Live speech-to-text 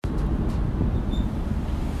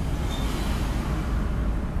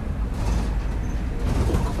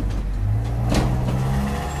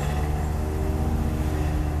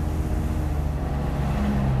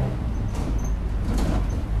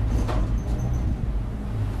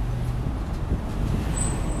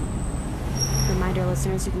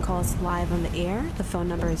listeners, you can call us live on the air. The phone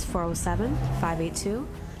number is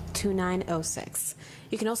 407-582-2906.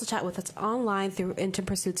 You can also chat with us online through Intern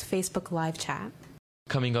Pursuit's Facebook live chat.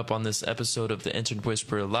 Coming up on this episode of the Intern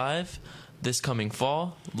Whisperer Live, this coming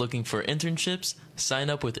fall, looking for internships? Sign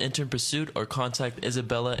up with Intern Pursuit or contact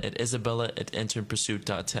Isabella at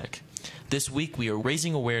isabella@internpursuit.tech. This week, we are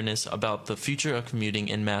raising awareness about the future of commuting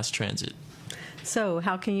in mass transit. So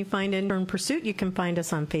how can you find Intern Pursuit? You can find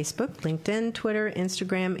us on Facebook, LinkedIn, Twitter,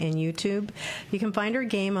 Instagram, and YouTube. You can find our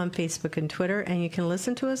game on Facebook and Twitter, and you can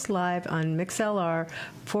listen to us live on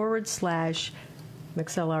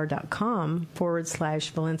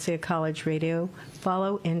mixlr.com/Valencia College Radio.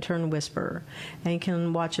 Follow Intern Whisperer. And you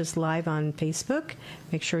can watch us live on Facebook.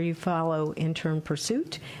 Make sure you follow Intern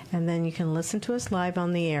Pursuit. And then you can listen to us live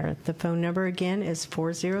on the air. The phone number again is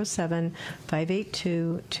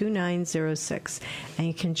 407-582-2906. And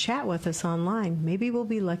you can chat with us online. Maybe we'll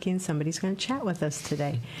be lucky and somebody's going to chat with us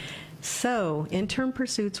today. So, Intern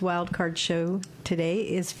Pursuit's Wildcard Show today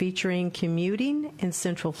is featuring commuting in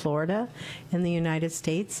Central Florida in the United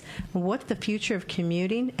States, and what the future of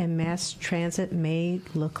commuting and mass transit may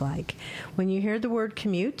look like. When you hear the word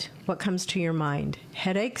commute, what comes to your mind?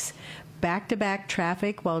 Headaches? Back-to-back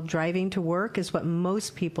traffic while driving to work is what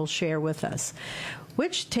most people share with us.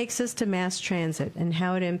 Which takes us to mass transit and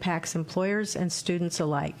how it impacts employers and students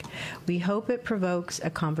alike. We hope it provokes a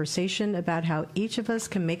conversation about how each of us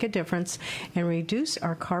can make a difference and reduce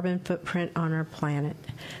our carbon footprint on our planet.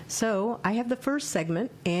 So I have the first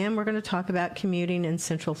segment, and we're going to talk about commuting in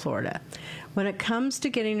Central Florida. When it comes to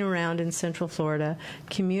getting around in Central Florida,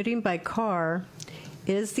 commuting by car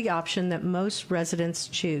is the option that most residents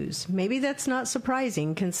choose. Maybe that's not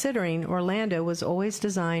surprising, considering Orlando was always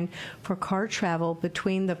designed for car travel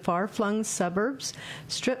between the far-flung suburbs,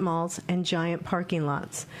 strip malls, and giant parking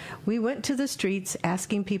lots. We went to the streets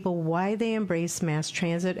asking people why they embrace mass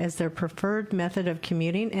transit as their preferred method of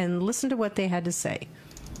commuting, and listen to what they had to say.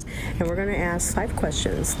 And we're going to ask 5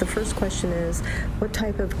 questions. The first question is, what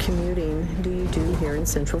type of commuting do you do here in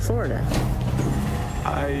Central Florida?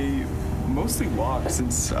 I mostly walk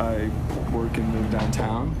since I work in the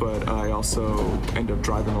downtown, but I also end up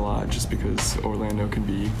driving a lot just because Orlando can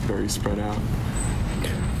be very spread out.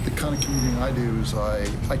 The kind of commuting I do is I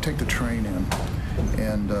take the train in,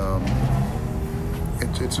 and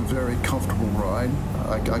it's a very comfortable ride.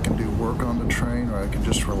 I can do work on the train, or I can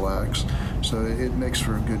just relax, so it makes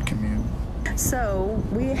for a good commute. So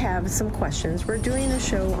we have some questions. We're doing a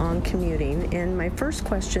show on commuting, and my first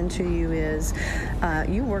question to you is,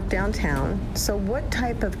 you work downtown, so what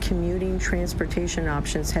type of commuting transportation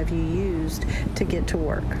options have you used to get to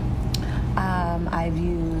work? I've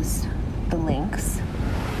used the Lynx,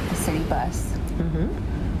 the city bus. Mm-hmm.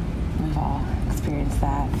 We've all experienced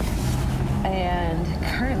that. And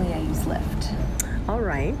currently I use Lyft. All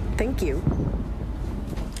right, thank you.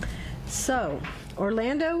 So,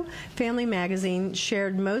 Orlando Family Magazine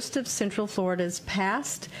shared most of Central Florida's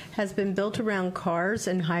past has been built around cars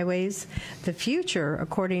and highways. The future,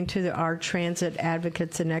 according to our transit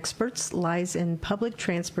advocates and experts, lies in public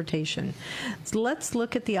transportation. So let's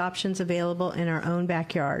look at the options available in our own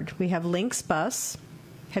backyard. We have Lynx Bus.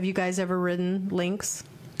 Have you guys ever ridden Lynx?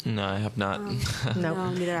 No, I have not.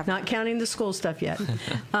 No, neither have I. not counting the school stuff yet.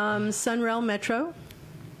 Sunrail Metro.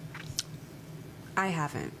 I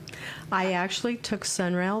haven't. I actually took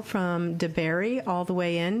Sunrail from DeBerry all the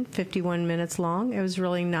way in, 51 minutes long. It was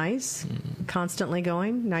really nice, constantly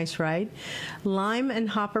going, nice ride. Lime and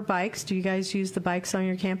Hopper bikes. Do you guys use the bikes on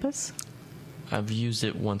your campus? I've used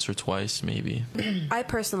it once or twice, maybe. I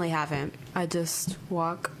personally haven't. I just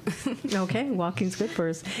walk. Okay, walking's good for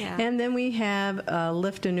us. Yeah. And then we have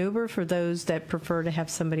Lyft and Uber for those that prefer to have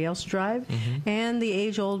somebody else drive. Mm-hmm. And the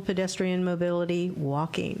age-old pedestrian mobility,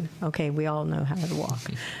 walking. Okay, we all know how to walk.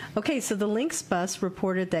 Okay, so the Lynx bus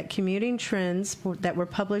reported that commuting trends that were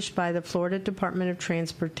published by the Florida Department of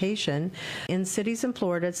Transportation in cities in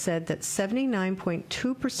Florida said that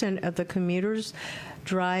 79.2% of the commuters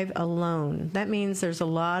drive alone. That means there's a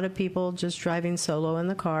lot of people just driving solo in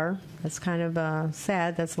the car. That's kind of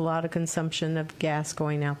sad. That's a lot of consumption of gas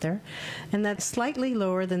going out there. And that's slightly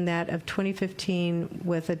lower than that of 2015,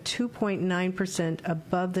 with a 2.9%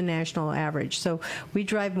 above the national average. So we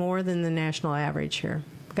drive more than the national average here.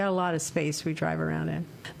 We've got a lot of space we drive around in.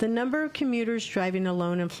 The number of commuters driving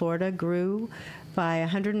alone in Florida grew by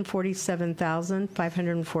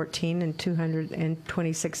 147,514 in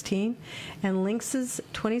 2016. And Lynx's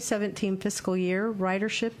 2017 fiscal year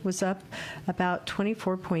ridership was up about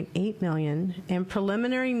 24.8 million. And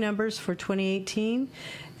preliminary numbers for 2018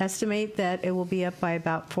 estimate that it will be up by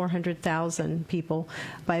about 400,000 people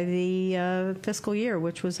by the fiscal year,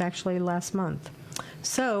 which was actually last month.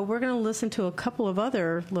 So we're going to listen to a couple of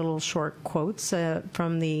other little short quotes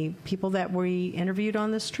from the people that we interviewed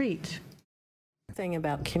on the street. Thing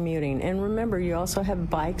about commuting, and remember, you also have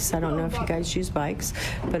bikes. I don't know if you guys use bikes,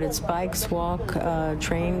 but it's bikes, walk,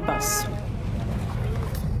 train, bus.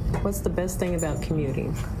 What's the best thing about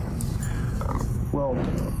commuting? Well,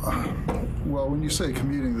 when you say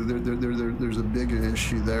commuting, there's a big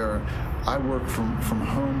issue there. I work from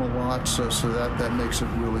home a lot, so that makes it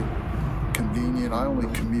really convenient. I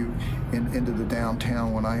only commute into the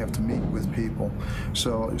downtown when I have to meet with people.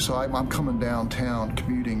 So I'm coming downtown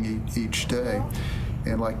commuting each day.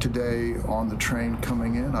 And like today on the train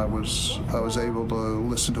coming in, I was able to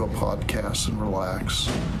listen to a podcast and relax.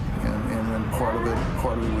 And then part of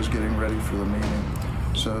it was getting ready for the meeting.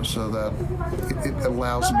 So that it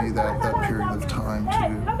allows me that period of time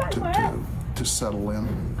to settle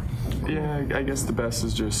in. Yeah, I guess the best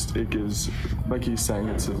is just it gives, like he's saying,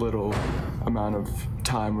 it's a little amount of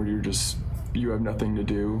time where you have nothing to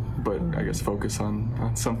do, but I guess focus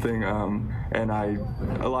on something. And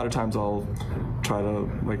a lot of times I'll try to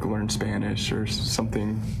like learn Spanish or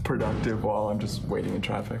something productive while I'm just waiting in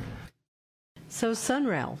traffic. So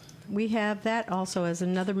Sunrail, we have that also as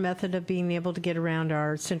another method of being able to get around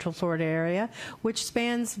our Central Florida area, which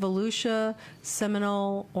spans Volusia,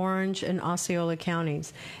 Seminole, Orange, and Osceola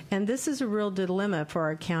counties. And this is a real dilemma for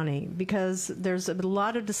our county because there's a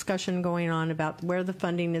lot of discussion going on about where the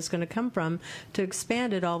funding is going to come from to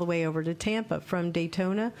expand it all the way over to Tampa, from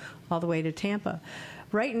Daytona all the way to Tampa.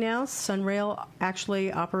 Right now, Sunrail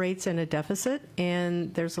actually operates in a deficit,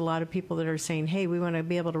 and there's a lot of people that are saying, hey, we want to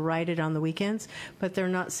be able to ride it on the weekends, but they're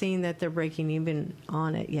not seeing that they're breaking even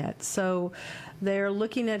on it yet. So they're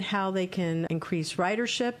looking at how they can increase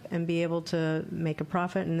ridership and be able to make a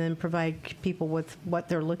profit and then provide people with what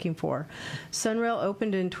they're looking for. Sunrail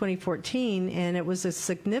opened in 2014, and it was a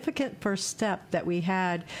significant first step that we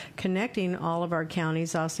had connecting all of our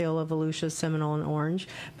counties, Osceola, Volusia, Seminole, and Orange,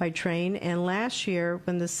 by train. And last year,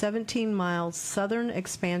 when the 17-mile southern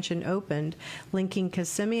expansion opened, linking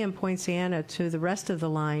Kissimmee and Poinciana to the rest of the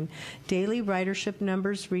line, daily ridership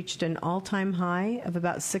numbers reached an all-time high of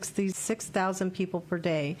about 66,000 people per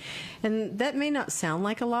day. And that may not sound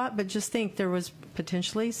like a lot, but just think there was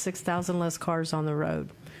potentially 6,000 less cars on the road.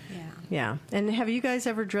 Yeah. And have you guys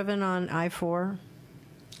ever driven on I-4?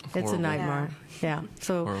 It's a nightmare. Yeah.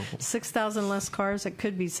 So horrible. 6,000 less cars, it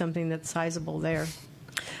could be something that's sizable there.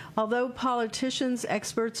 Although politicians,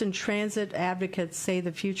 experts, and transit advocates say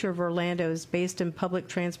the future of Orlando is based in public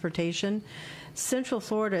transportation, Central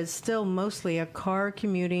Florida is still mostly a car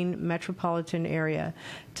commuting metropolitan area.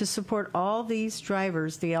 To support all these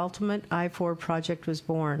drivers, the ultimate I-4 project was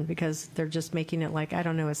born because they're just making it like, I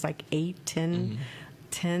don't know, it's like 8, 10,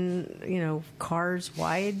 10, cars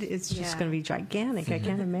wide. It's just going to be gigantic. I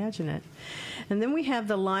can't imagine it. And then we have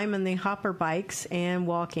the Lime and the Hopper bikes and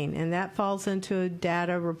walking, and that falls into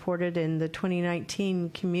data reported in the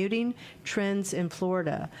 2019 Commuting Trends in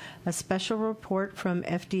Florida, a special report from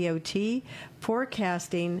FDOT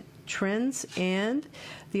forecasting trends, and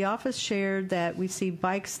the office shared that we see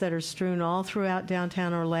bikes that are strewn all throughout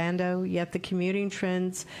downtown Orlando, yet the commuting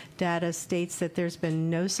trends data states that there's been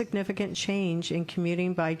no significant change in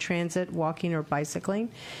commuting by transit, walking, or bicycling.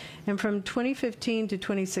 And from 2015 to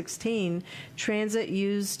 2016, transit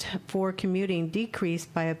used for commuting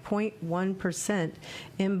decreased by 0.1%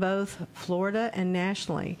 in both Florida and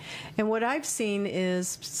nationally. And what I've seen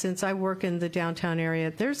is, since I work in the downtown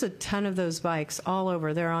area, there's a ton of those bikes all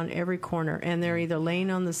over. They're on every corner, and they're either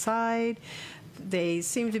laying on the side. They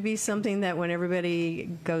seem to be something that when everybody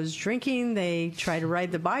goes drinking, they try to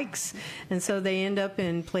ride the bikes. And so they end up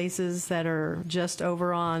in places that are just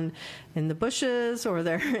over in the bushes, or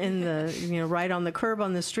they're in the, right on the curb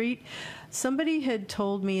on the street. Somebody had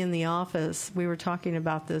told me in the office, we were talking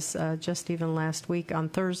about this just even last week on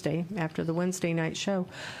Thursday after the Wednesday night show,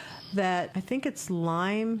 that I think it's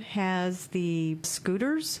Lime has the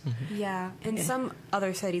scooters. Yeah, in some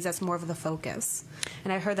other cities, that's more of the focus.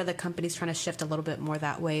 And I heard that the company's trying to shift a little bit more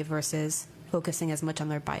that way versus focusing as much on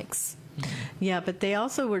their bikes. Yeah, but they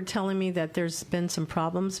also were telling me that there's been some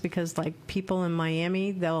problems because, like, people in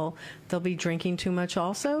Miami, they'll be drinking too much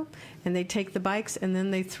also, and they take the bikes and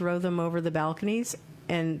then they throw them over the balconies,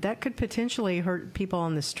 and that could potentially hurt people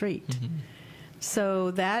on the street. So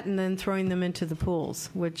that, and then throwing them into the pools,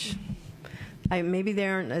 which maybe they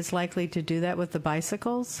aren't as likely to do that with the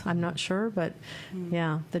bicycles. I'm not sure, but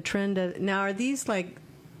yeah, the trend. Now, are these like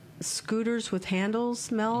scooters with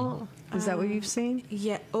handles, Mel? Is that what you've seen?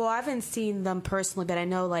 Yeah. Well, I haven't seen them personally, but I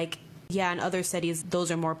know, in other cities, those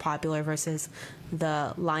are more popular versus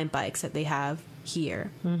the Lime bikes that they have here.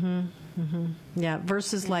 Yeah,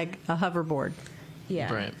 versus like a hoverboard.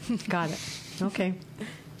 Yeah. Right. Got it. Okay.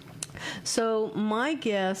 So my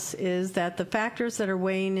guess is that the factors that are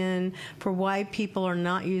weighing in for why people are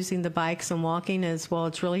not using the bikes and walking is, well,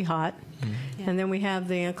 it's really hot. Yeah. And then we have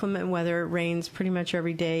the inclement weather. It rains pretty much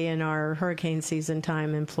every day in our hurricane season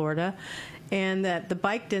time in Florida. And that the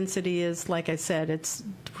bike density is, like I said, it's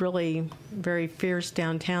really very fierce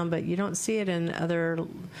downtown, but you don't see it in other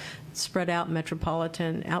spread out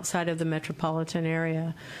outside of the metropolitan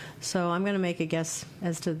area. So I'm going to make a guess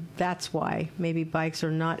as to that's why maybe bikes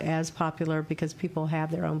are not as popular, because people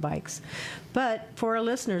have their own bikes. But for our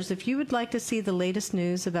listeners, if you would like to see the latest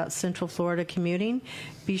news about Central Florida commuting,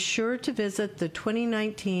 be sure to visit the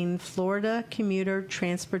 2019 Florida Commuter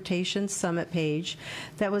Transportation Summit page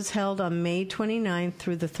that was held on May 29th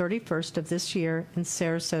through the 31st of this year in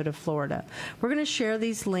Sarasota, Florida. We're going to share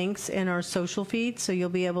these links in our social feed so you'll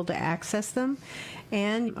be able to access them.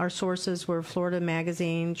 And our sources were Florida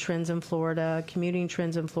Magazine, Trends in Florida, Commuting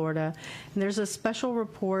Trends in Florida. And there's a special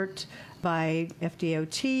report by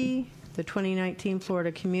FDOT, the 2019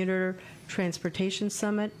 Florida Commuter Transportation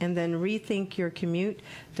Summit, and then Rethink Your Commute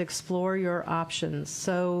to explore your options.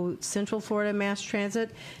 So Central Florida Mass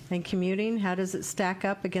Transit and commuting, how does it stack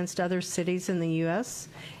up against other cities in the U.S.?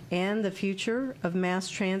 And the future of mass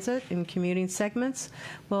transit and commuting segments?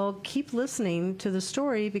 Well, keep listening to the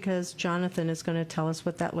story, because Jonathan is going to tell us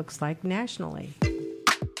what that looks like nationally.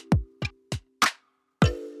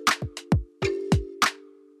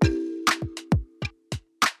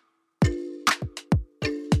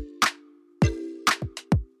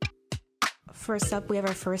 First up, we have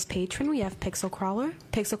our first patron. We have Pixel Crawler.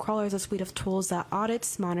 Pixel Crawler is a suite of tools that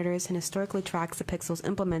audits, monitors, and historically tracks the pixels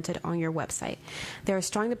implemented on your website. There are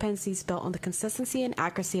strong dependencies built on the consistency and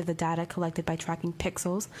accuracy of the data collected by tracking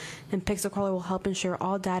pixels, and Pixel Crawler will help ensure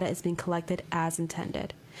all data is being collected as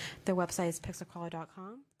intended. Their website is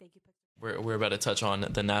pixelcrawler.com. Thank you. We're about to touch on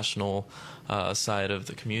the national side of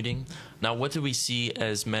the commuting. Now, what do we see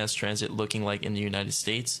as mass transit looking like in the United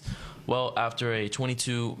States? Well, after a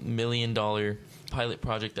 $22 million pilot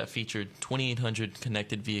project that featured 2,800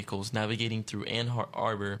 connected vehicles navigating through Ann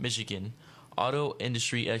Arbor, Michigan, auto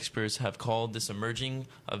industry experts have called this emerging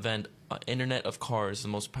event Internet of Cars the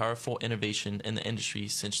most powerful innovation in the industry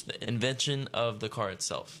since the invention of the car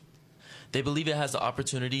itself. They believe it has the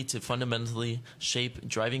opportunity to fundamentally shape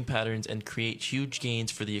driving patterns and create huge gains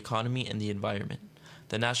for the economy and the environment.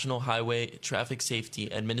 The National Highway Traffic Safety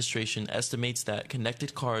Administration estimates that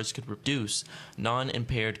connected cars could reduce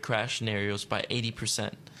non-impaired crash scenarios by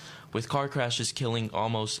 80%, with car crashes killing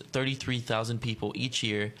almost 33,000 people each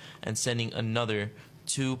year and sending another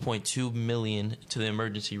 2.2 million to the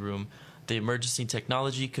emergency room. The emergency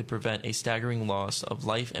technology could prevent a staggering loss of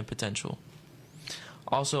life and potential.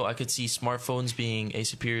 Also, I could see smartphones being a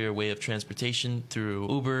superior way of transportation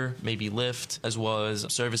through Uber, maybe Lyft, as well as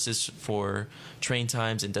services for train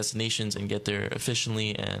times and destinations and get there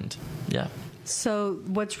efficiently and, yeah. So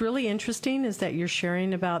what's really interesting is that you're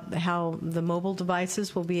sharing about how the mobile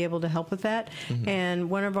devices will be able to help with that. Mm-hmm.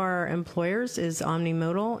 And one of our employers is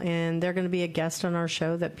Omnimodal, and they're going to be a guest on our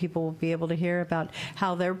show that people will be able to hear about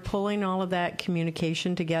how they're pulling all of that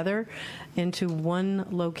communication together into one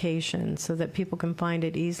location so that people can find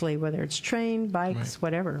it easily, whether it's train, bikes, right.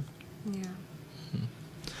 whatever. Yeah.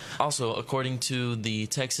 Also, according to the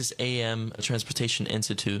Texas A&M Transportation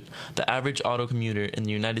Institute, the average auto commuter in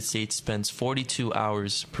the United States spends 42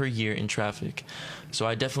 hours per year in traffic. So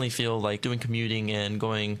I definitely feel like doing commuting and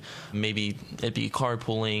going, maybe it'd be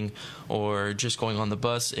carpooling or just going on the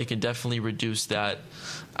bus, it can definitely reduce that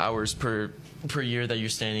hours per year that you're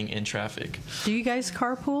standing in traffic. Do you guys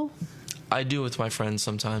carpool? I do with my friends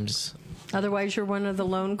sometimes. Otherwise, you're one of the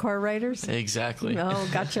lone car riders? Exactly. Oh,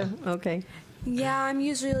 gotcha. Okay. Yeah, I'm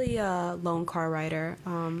usually a lone car rider.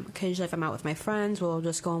 Occasionally, if I'm out with my friends, we'll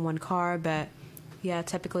just go in one car, but yeah,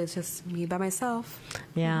 typically it's just me by myself.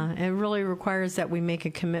 Yeah, it really requires that we make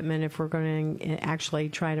a commitment if we're going to actually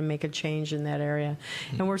try to make a change in that area.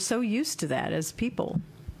 And we're so used to that as people.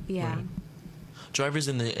 Yeah. Right. Drivers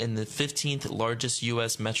in the 15th largest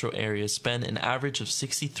U.S. metro area spend an average of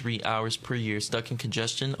 63 hours per year stuck in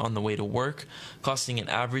congestion on the way to work, costing an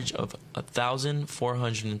average of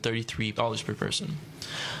 $1,433 per person.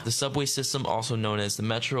 The subway system, also known as the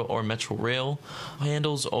Metro or Metro Rail,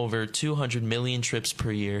 handles over 200 million trips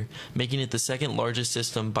per year, making it the second largest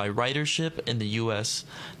system by ridership in the U.S.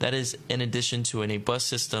 That is in addition to a bus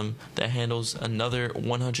system that handles another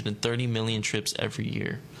 130 million trips every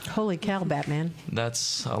year. Holy cow, Batman.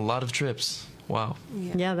 That's a lot of trips. Wow.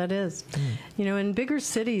 Yeah, that is. You know, in bigger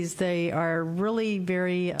cities, they are really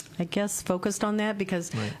very, I guess, focused on that because,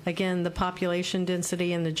 again, the population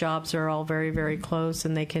density and the jobs are all very, very close,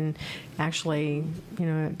 and they can actually, you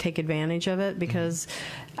know, take advantage of it because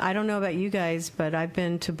I don't know about you guys, but I've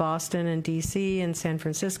been to Boston and D.C. and San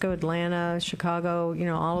Francisco, Atlanta, Chicago, you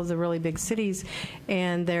know, all of the really big cities,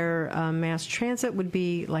 and their mass transit would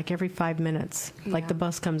be like every 5 minutes. Like the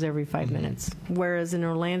bus comes every 5 minutes. Whereas in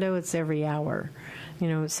Orlando, it's every hour. You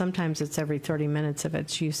know, sometimes it's every 30 minutes if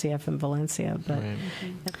it's UCF and Valencia, but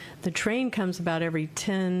the train comes about every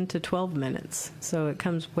 10 to 12 minutes. So it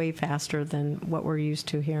comes way faster than what we're used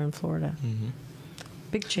to here in Florida.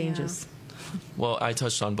 Big changes. Well, I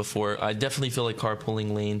touched on before, I definitely feel like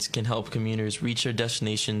carpooling lanes can help commuters reach their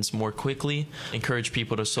destinations more quickly, encourage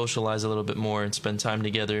people to socialize a little bit more and spend time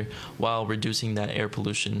together while reducing that air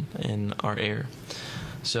pollution in our air.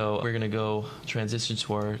 So we're going to go transition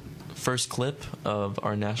to our first clip of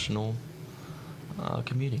our national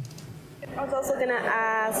commuting. I was also going to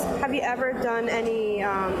ask, have you ever done any,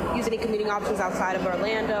 use any commuting options outside of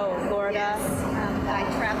Orlando or Florida? Yes, I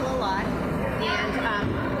travel a lot, and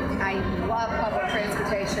I love public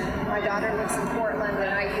transportation. My daughter lives in Portland,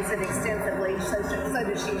 and I use it extensively, so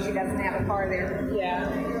does she. She doesn't have a car there. Yeah.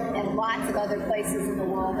 And lots of other places in the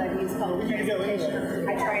world I've used public transportation.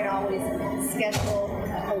 I try and always schedule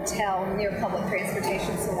a hotel near public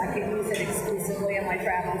transportation so I can use it exclusively on my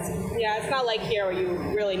travels. Yeah, it's not like here where you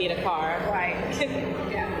really need a car. Right.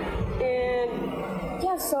 Yeah. And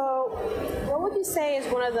yeah, so what would you say is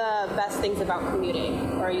one of the best things about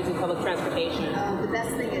commuting or using public transportation? The best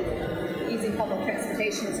thing is using public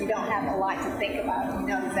transportation is you don't have a lot to think about. You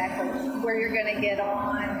know exactly where you're going to get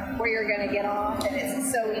on, where you're going to get off, and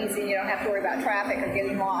it's so easy. You don't have to worry about traffic or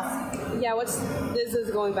getting lost. Yeah, this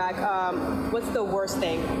is going back, what's the worst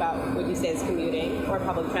thing about what you say is commuting or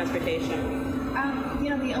public transportation? You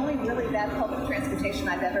know, the only really bad public transportation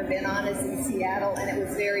I've ever been on is in Seattle, and it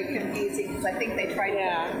was very confusing because I think they tried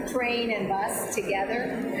to put train and bus together.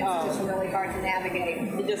 And it's just really hard to navigate.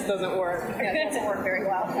 It just doesn't work. Yeah, it doesn't work very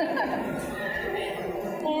well.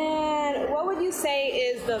 And what would you say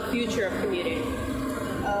is the future of commuting?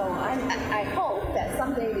 Oh, I hope that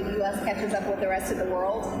someday the U.S. catches up with the rest of the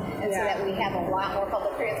world, and so that we have a lot more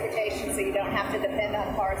public transportation so you don't have to depend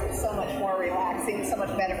on cars. It's so much more relaxing, so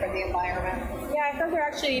much better for the environment. Yeah, I heard they're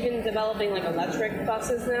actually even developing like electric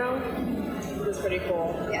buses now, which is pretty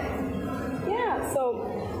cool. Yeah. Yeah,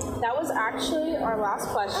 so that was actually our last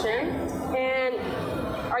question. And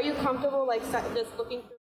are you comfortable like just looking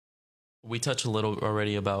through? We touched a little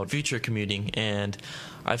already about future commuting, and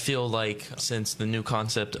I feel like since the new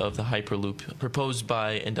concept of the Hyperloop proposed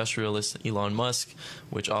by industrialist Elon Musk,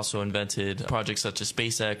 which also invented projects such as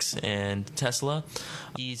SpaceX and Tesla,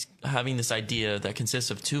 he's having this idea that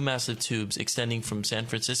consists of two massive tubes extending from San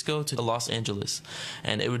Francisco to Los Angeles,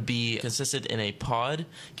 and it would be consisted in a pod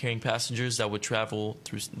carrying passengers that would travel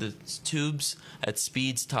through the tubes at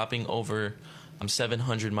speeds topping over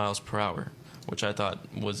 700 miles per hour, which I thought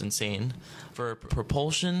was insane. For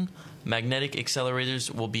propulsion, magnetic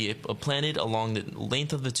accelerators will be planted along the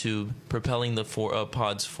length of the tube, propelling the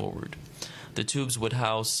pods forward. The tubes would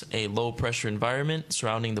house a low-pressure environment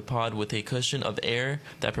surrounding the pod with a cushion of air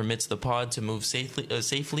that permits the pod to move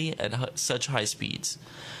safely at such high speeds.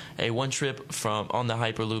 One trip on the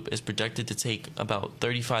Hyperloop is projected to take about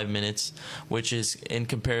 35 minutes, which is in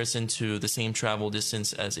comparison to the same travel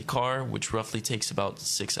distance as a car, which roughly takes about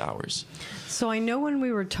 6 hours. So I know when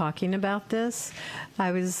we were talking about this,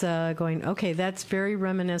 I was going, okay, that's very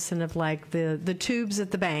reminiscent of like the tubes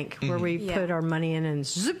at the bank where we put our money in and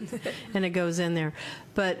zip, and it goes in there.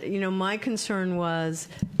 But, you know, my concern was,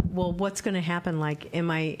 well, what's going to happen? Like,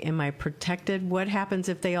 am I protected? What happens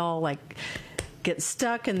if they all like get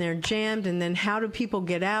stuck and they're jammed, and then how do people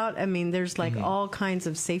get out? I mean, there's like all kinds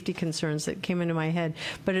of safety concerns that came into my head,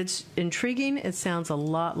 but it's intriguing. It sounds a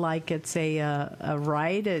lot like it's a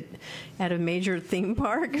ride at a major theme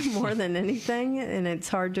park more than anything, and it's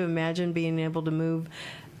hard to imagine being able to move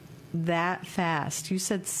that fast. You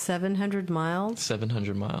said 700 miles?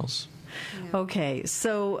 700 miles. Yeah. Okay,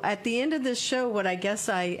 so at the end of this show, what I guess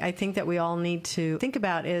I think that we all need to think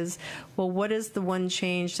about is, well, what is the one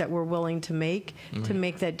change that we're willing to make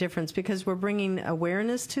that difference? Because we're bringing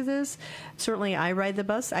awareness to this. Certainly, I ride the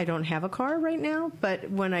bus. I don't have a car right now,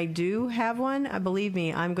 but when I do have one, believe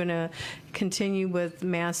me, I'm going to continue with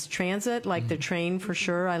mass transit, like the train for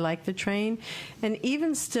sure. I like the train. And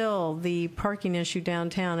even still, the parking issue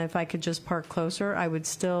downtown, if I could just park closer, I would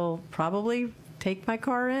still probably take my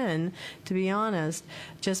car in, to be honest,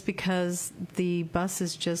 just because the bus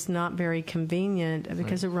is just not very convenient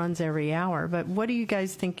because it runs every hour. But what do you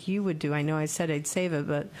guys think you would do? I know I said I'd save it,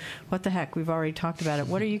 but what the heck? We've already talked about it.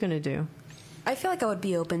 What are you going to do? I feel like I would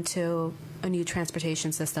be open to a new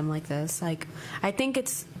transportation system like this. Like, I think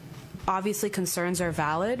it's obviously concerns are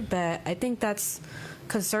valid, but I think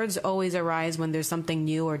concerns always arise when there's something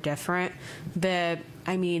new or different. But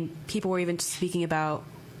I mean, people were even speaking about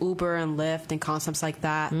Uber and Lyft and concepts like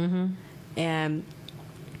that. Mm-hmm. And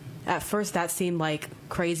at first that seemed like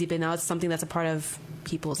crazy, but now it's something that's a part of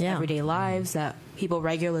people's everyday lives that people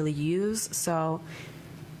regularly use. So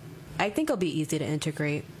I think it'll be easy to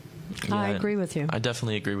integrate. Yeah, I agree with you. I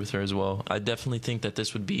definitely agree with her as well. I definitely think that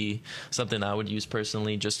this would be something I would use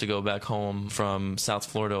personally just to go back home from South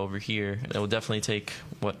Florida over here. It would definitely take,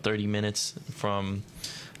 30 minutes from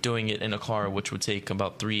doing it in a car, which would take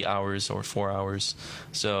about 3 hours or 4 hours.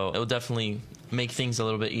 So it would definitely make things a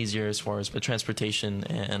little bit easier as far as the transportation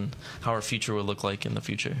and how our future will look like in the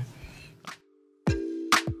future.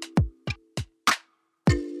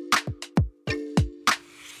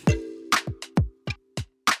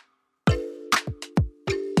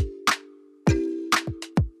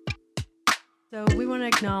 So we want to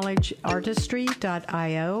acknowledge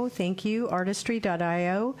Artistry.io. Thank you,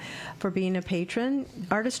 Artistry.io, for being a patron.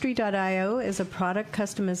 Artistry.io is a product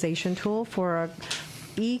customization tool for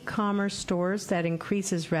e-commerce stores that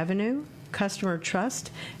increases revenue, customer trust,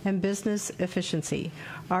 and business efficiency.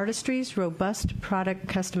 Artistry's robust product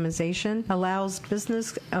customization allows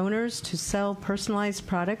business owners to sell personalized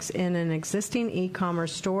products in an existing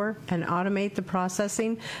e-commerce store and automate the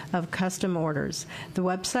processing of custom orders. The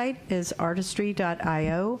website is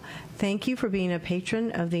artistry.io. Thank you for being a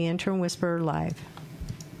patron of the Intern Whisperer Live.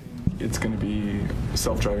 It's going to be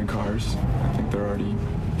self-driving cars. I think they're already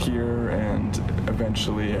here, and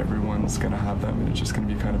eventually everyone's going to have them, and it's just going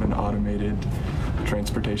to be kind of an automated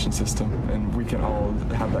transportation system, and we can all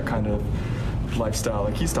have that kind of lifestyle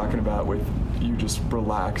like he's talking about, with you just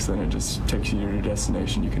relax and it just takes you to your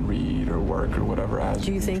destination. You can read or work or whatever.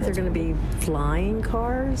 Do you think they're going to be flying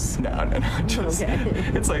cars? No, just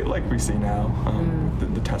it's like we see now,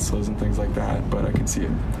 the Teslas and things like that, but I can see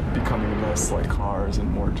it becoming less like cars and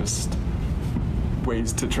more just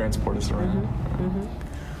ways to transport us around.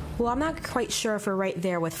 Well, I'm not quite sure if we're right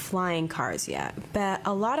there with flying cars yet, but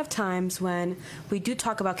a lot of times when we do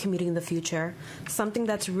talk about commuting in the future, something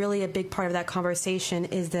that's really a big part of that conversation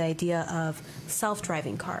is the idea of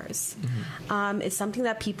self-driving cars. It's something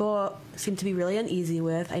that people seem to be really uneasy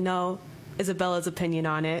with. I know Isabella's opinion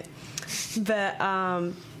on it,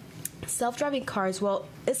 but self-driving cars, well,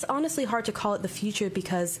 it's honestly hard to call it the future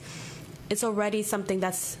because it's already something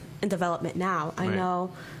that's in development now. I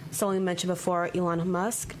know someone mentioned before, Elon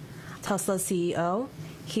Musk, Tesla's CEO,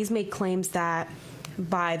 he's made claims that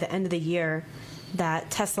by the end of the year that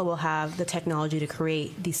Tesla will have the technology to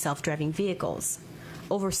create these self-driving vehicles.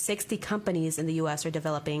 Over 60 companies in the U.S. are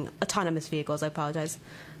developing autonomous vehicles,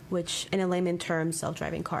 which in a layman term,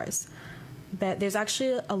 self-driving cars. But there's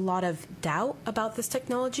actually a lot of doubt about this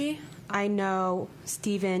technology. I know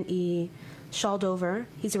Stephen E. Shaldover,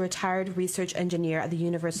 he's a retired research engineer at the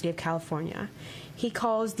University of California. He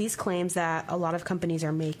calls these claims that a lot of companies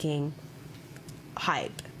are making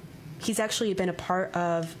hype. He's actually been a part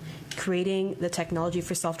of creating the technology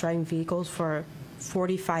for self-driving vehicles for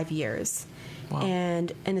 45 years. Wow.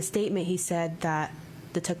 And in a statement, he said that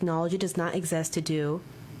the technology does not exist to do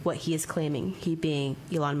what he is claiming, he being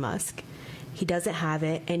Elon Musk. He doesn't have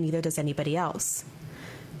it, and neither does anybody else.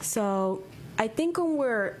 So I think when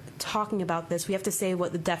we're talking about this, we have to say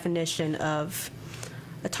what the definition of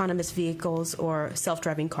autonomous vehicles or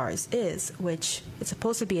self-driving cars is, which is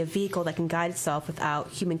supposed to be a vehicle that can guide itself without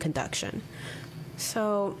human conduction.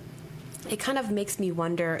 So it kind of makes me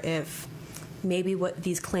wonder if maybe what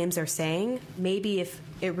these claims are saying, maybe if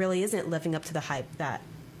it really isn't living up to the hype that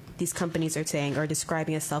these companies are saying or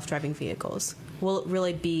describing as self-driving vehicles. Will it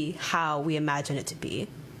really be how we imagine it to be?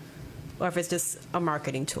 Or if it's just a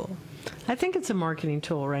marketing tool? I think it's a marketing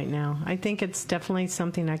tool right now. I think it's definitely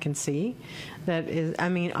something I can see. That is, I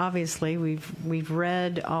mean, obviously we've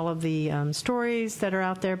read all of the stories that are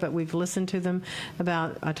out there, but we've listened to them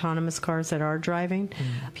about autonomous cars that are driving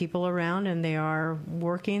people around, and they are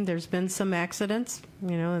working. There's been some accidents,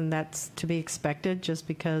 and that's to be expected just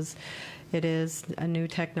because it is a new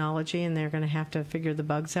technology and they're going to have to figure the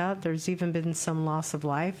bugs out. There's even been some loss of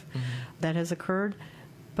life that has occurred.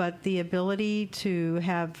 But the ability to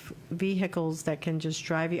have vehicles that can just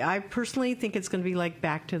drive you, I personally think it's going to be like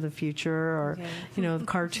Back to the Future or,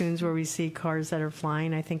 cartoons where we see cars that are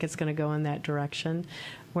flying. I think it's going to go in that direction.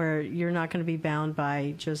 where you're not going to be bound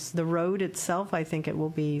by just the road itself. I think it will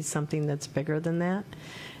be something that's bigger than that,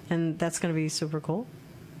 and that's going to be super cool.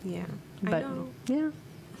 Yeah, But I know.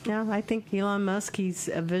 yeah, I think Elon Musk, he's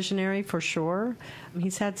a visionary for sure.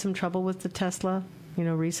 He's had some trouble with the Tesla,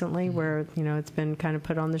 recently, where it's been kind of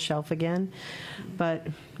put on the shelf again, but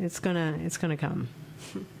it's gonna come.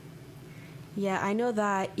 Yeah, I know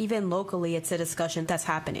that even locally, it's a discussion that's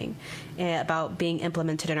happening about being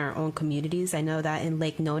implemented in our own communities. I know that in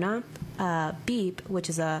Lake Nona, Beep, which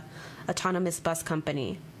is a autonomous bus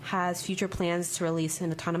company, has future plans to release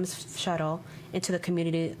an autonomous shuttle into the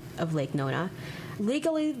community of Lake Nona.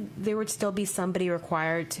 Legally, there would still be somebody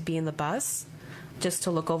required to be in the bus just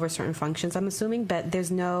to look over certain functions, I'm assuming, but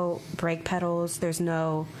there's no brake pedals, there's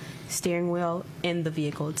no steering wheel in the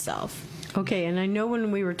vehicle itself. Okay, and I know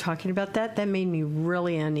when we were talking about that made me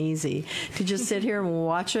really uneasy to just sit here and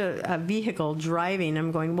watch a vehicle driving.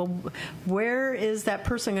 I'm going, well, where is that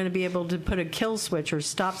person going to be able to put a kill switch or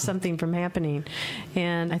stop something from happening?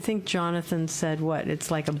 And I think Jonathan said, what,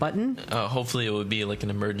 it's like a button? Hopefully it would be like an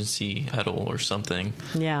emergency pedal or something.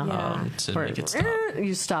 Yeah. To make it stop.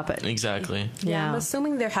 You stop it. Exactly. Yeah, I'm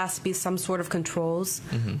assuming there has to be some sort of controls.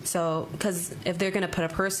 So, because if they're going to put a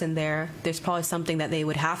person there, there's probably something that they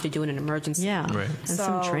would have to do in an emergency. Yeah, right. And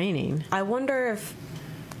some training. I wonder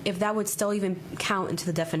if that would still even count into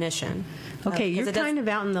the definition. Okay, you're kind of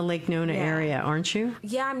out in the Lake Nona area, aren't you?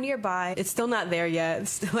 Yeah, I'm nearby. It's still not there yet.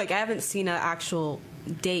 It's still, I haven't seen an actual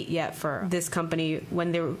date yet for this company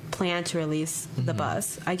when they plan to release the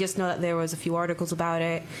bus. I just know that there was a few articles about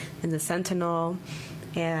it in the Sentinel,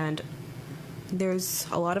 and there's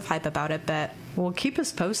a lot of hype about it, but well, keep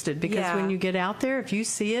us posted, because when you get out there, if you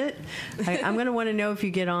see it, I'm going to want to know if you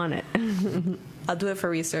get on it. I'll do it for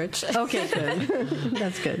research. Okay, good.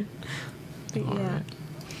 That's good. Yeah. What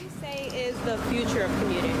would you say is the future of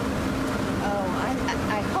commuting?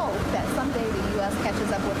 I hope that someday the U.S.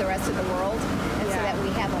 catches up with the rest of the world, and so that we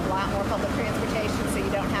have a lot more public transportation, so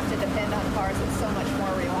you don't have to depend on cars. It's so much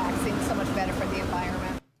more relaxing, so much better for the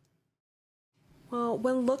environment. Well,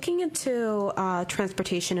 when looking into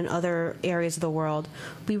transportation in other areas of the world,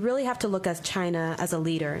 we really have to look at China as a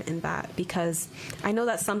leader in that, because I know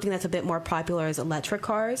that something that's a bit more popular is electric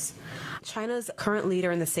cars. China's current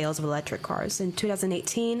leader in the sales of electric cars. In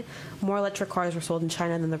 2018, more electric cars were sold in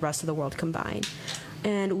China than the rest of the world combined.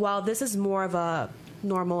 And while this is more of a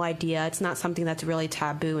normal idea, it's not something that's really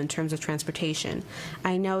taboo in terms of transportation.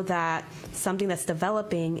 I know that something that's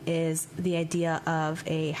developing is the idea of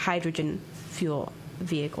a hydrogen fuel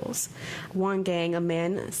vehicles. Wang Gang, a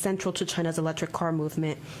man central to China's electric car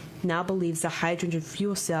movement, now believes that hydrogen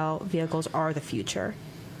fuel cell vehicles are the future.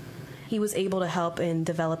 He was able to help in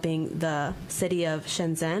developing the city of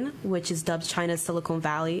Shenzhen, which is dubbed China's Silicon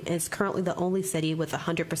Valley, and is currently the only city with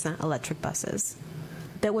 100% electric buses.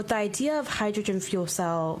 But with the idea of hydrogen fuel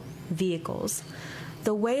cell vehicles,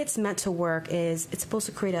 the way it's meant to work is it's supposed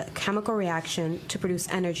to create a chemical reaction to produce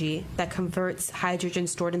energy that converts hydrogen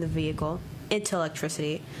stored in the vehicle into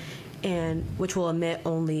electricity, and which will emit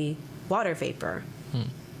only water vapor,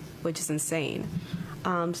 which is insane.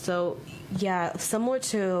 So, yeah, similar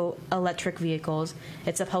to electric vehicles,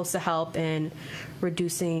 it's supposed to help in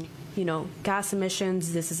reducing, gas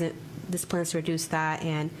emissions. This plans to reduce that,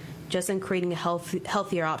 and just in creating a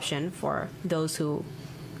healthier option for those who,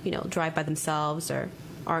 drive by themselves or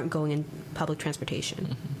aren't going in public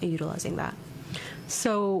transportation and utilizing that.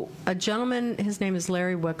 So a gentleman, his name is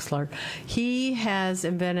Larry Wexler, he has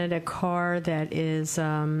invented a car that is,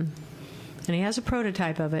 and he has a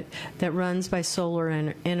prototype of it, that runs by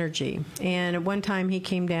solar energy. And at one time he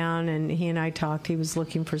came down and he and I talked. He was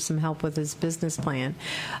looking for some help with his business plan.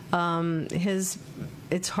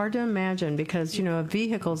 It's hard to imagine because, a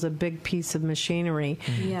vehicle is a big piece of machinery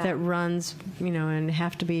that runs, and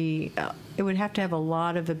it would have to have a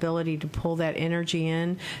lot of ability to pull that energy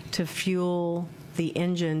in to fuel the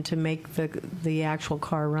engine to make the actual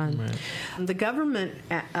car run. Right. The government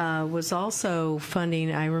was also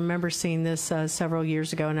funding, I remember seeing this several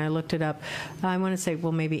years ago, and I looked it up, I want to say,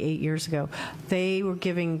 maybe 8 years ago. They were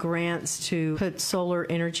giving grants to put solar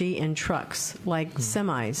energy in trucks, like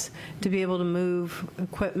semis, to be able to move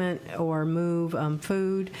equipment or move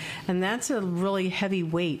food, and that's a really heavy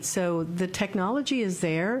weight. So the technology is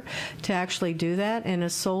there to actually do that. In a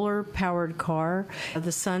solar-powered car,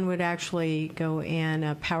 the sun would actually go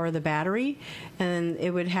and power the battery, and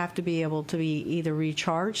it would have to be able to be either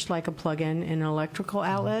recharged like a plug-in in an electrical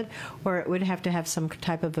outlet, or it would have to have some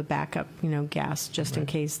type of a backup, gas, just in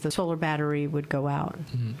case the solar battery would go out.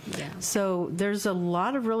 Yeah. So there's a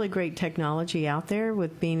lot of really great technology out there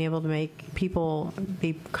with being able to make people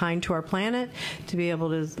be kind to our planet, to be able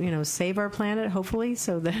to, save our planet, hopefully,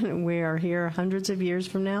 so that we are here hundreds of years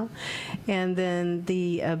from now. And then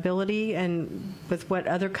the ability, and with what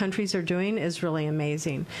other countries are doing, is really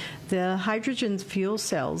amazing. The hydrogen fuel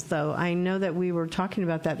cells, though, I know that we were talking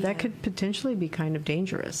about that. That could potentially be kind of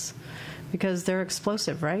dangerous because they're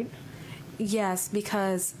explosive, right? Yes,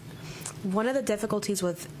 because one of the difficulties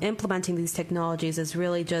with implementing these technologies is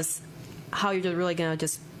really just how you're really going to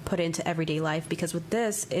just put it into everyday life. Because with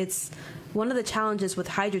this, it's one of the challenges with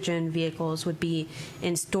hydrogen vehicles would be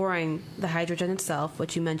in storing the hydrogen itself,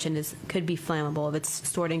 which you mentioned could be flammable if it's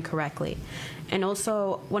stored incorrectly. And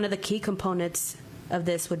also, one of the key components of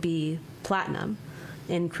this would be platinum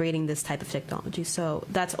in creating this type of technology. So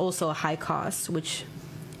that's also a high cost, which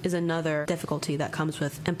is another difficulty that comes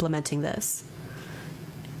with implementing this.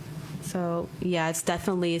 So yeah, it's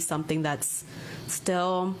definitely something that's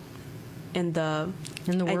still in the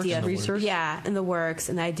works, idea research. Yeah, in the works,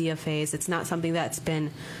 in the idea phase. It's not something that's been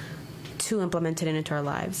too implemented into our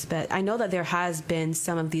lives. But I know that there has been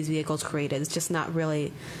some of these vehicles created. It's just not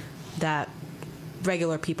really that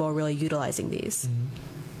regular people are really utilizing these.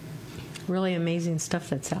 Really amazing stuff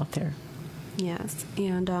that's out there. Yes,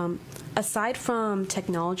 and aside from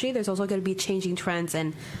technology, there's also going to be changing trends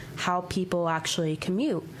in how people actually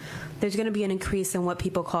commute. There's going to be an increase in what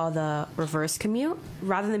people call the reverse commute.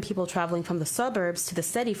 Rather than people traveling from the suburbs to the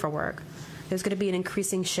city for work, there's going to be an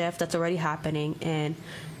increasing shift that's already happening in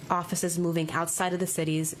offices moving outside of the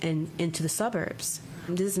cities and into the suburbs.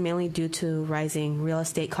 This is mainly due to rising real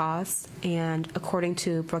estate costs, and according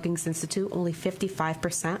to Brookings Institute, only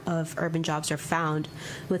 55% of urban jobs are found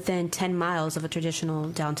within 10 miles of a traditional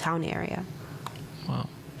downtown area. Wow.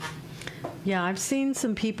 Yeah, I've seen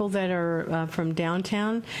some people that are from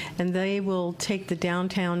downtown, and they will take the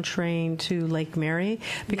downtown train to Lake Mary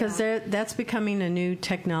because that's becoming a new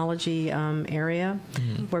technology area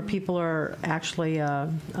where people are actually, a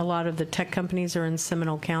lot of the tech companies are in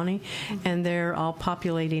Seminole County, and they're all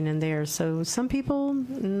populating in there. So some people,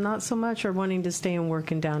 not so much, are wanting to stay and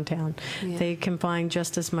work in downtown. Yeah. They They can find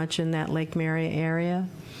just as much in that Lake Mary area.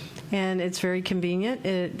 And it's very convenient.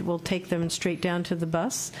 It will take them straight down to the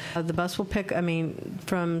bus. The bus will pick,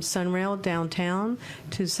 from Sunrail downtown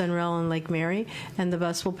to Sunrail and Lake Mary, and the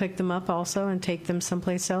bus will pick them up also and take them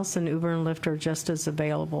someplace else, and Uber and Lyft are just as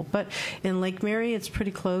available. But in Lake Mary, it's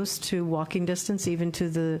pretty close to walking distance, even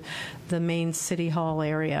to the main city hall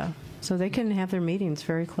area. So they can have their meetings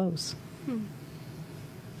very close.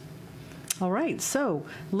 All right, so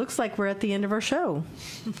looks like we're at the end of our show.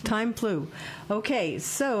 Time flew. Okay,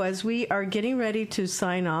 so as we are getting ready to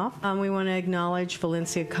sign off, we want to acknowledge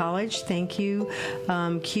Valencia College. Thank you,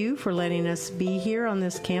 Q, for letting us be here on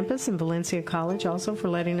this campus, and Valencia College also for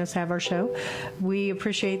letting us have our show. We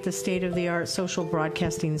appreciate the state-of-the-art social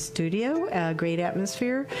broadcasting studio, great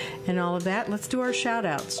atmosphere, and all of that. Let's do our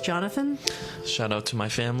shout-outs. Jonathan? Shout out to my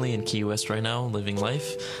family in Key West right now, living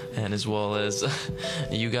life, and as well as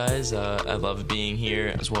you guys. I love being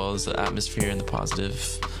here, as well as the atmosphere and the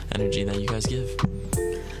positive energy that you guys give.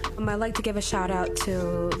 I'd like to give a shout out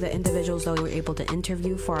to the individuals that we were able to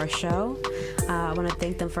interview for our show. I want to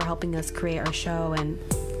thank them for helping us create our show, and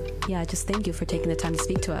just thank you for taking the time to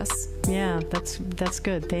speak to us. Yeah, that's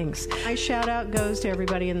good. Thanks. My shout out goes to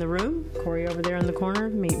everybody in the room. Corey over there in the corner,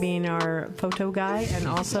 being our photo guy, and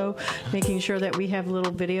also making sure that we have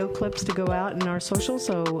little video clips to go out in our social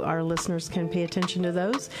so our listeners can pay attention to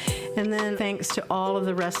those. And then thanks to all of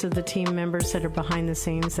the rest of the team members that are behind the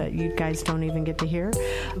scenes that you guys don't even get to hear.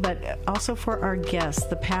 But also for our guests,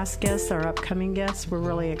 the past guests, our upcoming guests, we're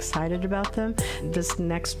really excited about them. This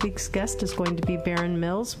next week's guest is going to be Baron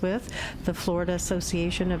Mills with the Florida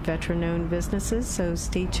Association of Veteran-Owned Businesses, so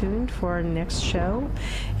stay tuned for our next show.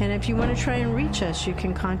 And if you want to try and reach us, you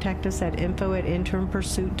can contact us at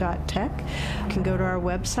info@internpursuit.tech. You can go to our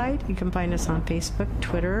website. You can find us on Facebook,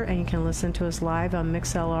 Twitter, and you can listen to us live on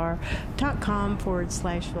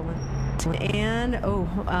mixlr.com/Valencia. And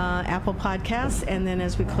Apple Podcasts. And then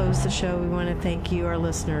as we close the show, we want to thank you, our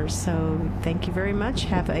listeners. So thank you very much.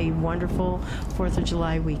 Have a wonderful 4th of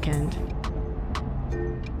July weekend.